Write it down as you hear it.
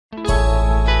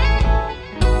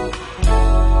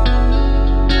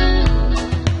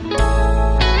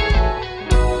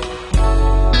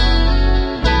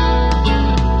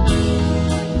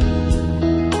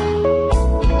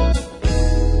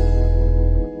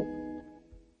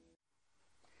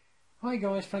Hi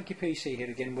guys, Frankie PC here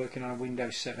again, working on a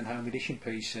Windows 7 Home Edition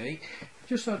PC.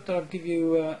 Just thought that I'd give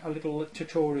you a little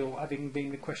tutorial, having been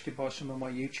requested by some of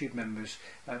my YouTube members,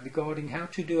 regarding how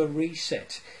to do a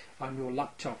reset on your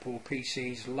laptop or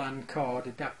PC's LAN card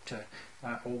adapter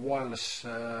or wireless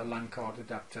LAN card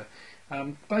adapter.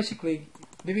 Basically,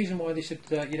 the reason why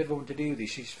you'd ever want to do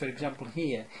this is, for example,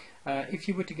 here, if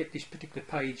you were to get this particular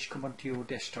page come onto your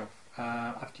desktop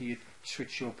after you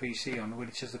switch your PC on, where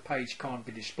it says the page can't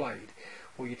be displayed,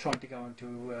 or you're trying to go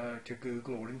onto to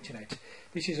Google or internet,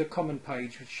 this is a common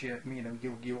page which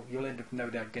you'll end up no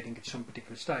doubt getting at some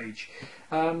particular stage.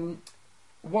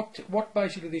 What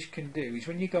basically this can do is,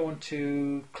 when you go on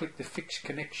to click the fix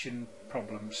connection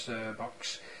problems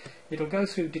box, it'll go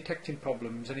through detecting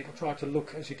problems, and it'll try to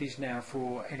look, as it is now,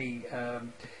 for any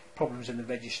problems in the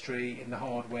registry, in the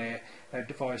hardware,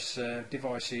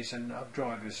 devices and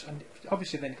drivers, and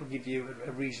obviously then it'll give you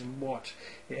a reason why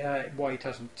it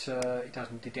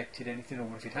hasn't detected anything,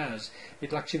 or if it has,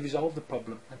 it'll actually resolve the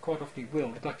problem, and quite often it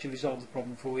will. It'll actually resolve the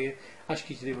problem for you, ask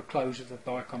you to do a close of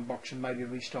the icon box and maybe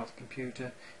restart the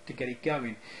computer to get it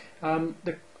going.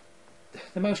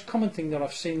 The most common thing that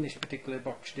I've seen this particular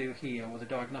box do here, or the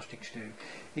diagnostics do,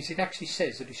 is it actually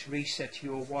says that it's reset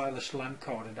your wireless LAN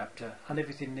card adapter, and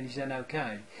everything is then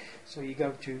okay. So you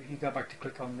go back to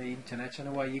click on the internet, and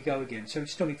away you go again. So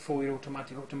it's done it for you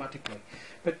automatically.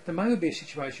 But there may be a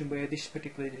situation where this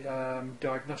particular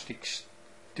diagnostics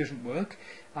doesn't work.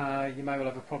 You may well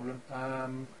have a problem,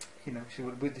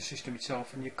 with the system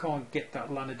itself, and you can't get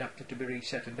that LAN adapter to be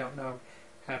reset and don't know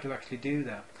how to actually do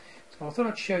that. So I thought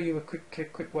I'd show you a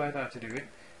quick way of how to do it,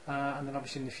 and then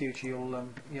obviously in the future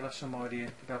you'll have some idea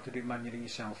to be able to do it manually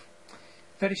yourself.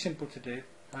 Very simple to do,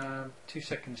 2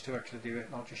 seconds to actually do it,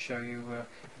 and I'll just show you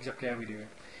exactly how we do it.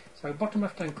 So bottom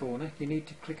left hand corner, you need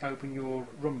to click open your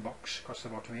run box across the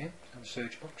bottom here, and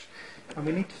search box, and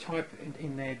we need to type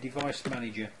in there device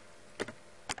manager.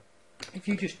 If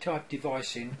you just type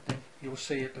device in, then you'll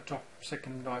see at the top,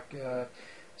 second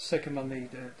on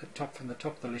the top, from the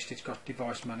top of the list, it's got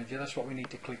device manager. That's what we need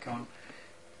to click on,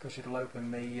 because it'll open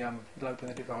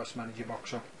the device manager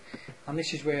box up, and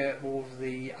this is where all of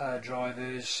the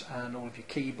drivers and all of your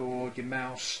keyboard, your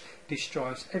mouse, disk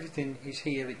drives, everything is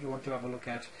here that you want to have a look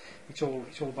at. It's all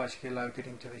basically loaded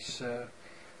into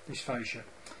this fascia.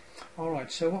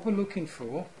 Alright, so what we're looking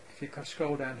for, if you can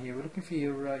scroll down here, we're looking for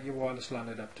your wireless LAN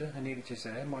adapter, and here it is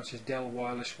there. Mine says Dell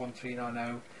Wireless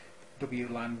 1390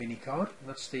 WLAN mini card.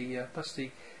 That's the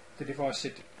device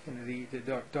that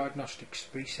the diagnostics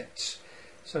resets.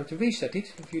 So to reset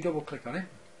it, if you double click on it,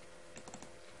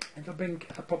 it'll bring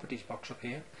a properties box up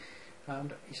here,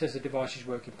 and it says the device is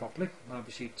working properly. Well,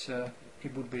 obviously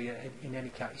it would be in any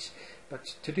case, but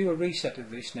to do a reset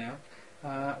of this now,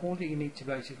 all that you need to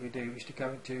basically do is to go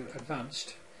into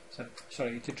advanced,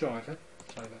 into driver,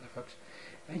 sorry about that folks,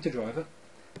 into driver,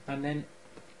 and then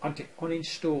onto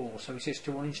uninstall. So it says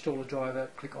to uninstall a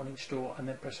driver, click uninstall, and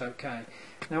then press OK.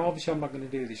 Now obviously I'm not going to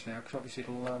do this now, because obviously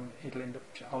it'll end up,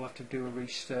 I'll have to do a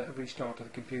restart of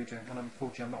the computer, and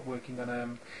unfortunately I'm not working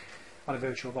on a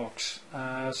virtual box.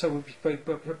 So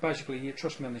basically you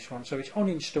trust me on this one. So it's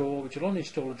uninstall, which will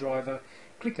uninstall a driver,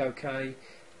 click OK,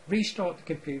 restart the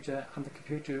computer, and the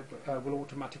computer will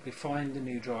automatically find the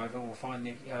new driver, or find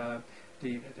the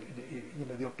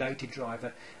updated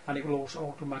driver, and it will also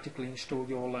automatically install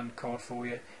your LAN card for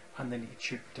you, and then it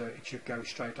should go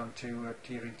straight onto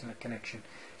to your internet connection.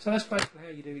 So that's basically how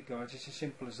you do it, guys. It's as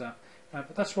simple as that.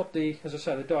 But that's what as I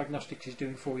say, the diagnostics is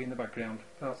doing for you in the background.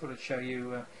 But I thought I'd show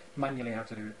you manually how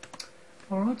to do it.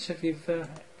 Alright, so if you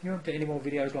want any more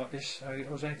videos like this, or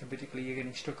there's anything particularly you're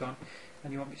getting stuck on,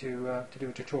 and you want me to do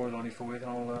a tutorial on it for you, then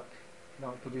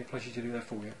it'll be a pleasure to do that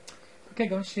for you. Okay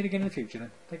guys, see you again in the future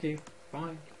then. Thank you.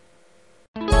 Bye.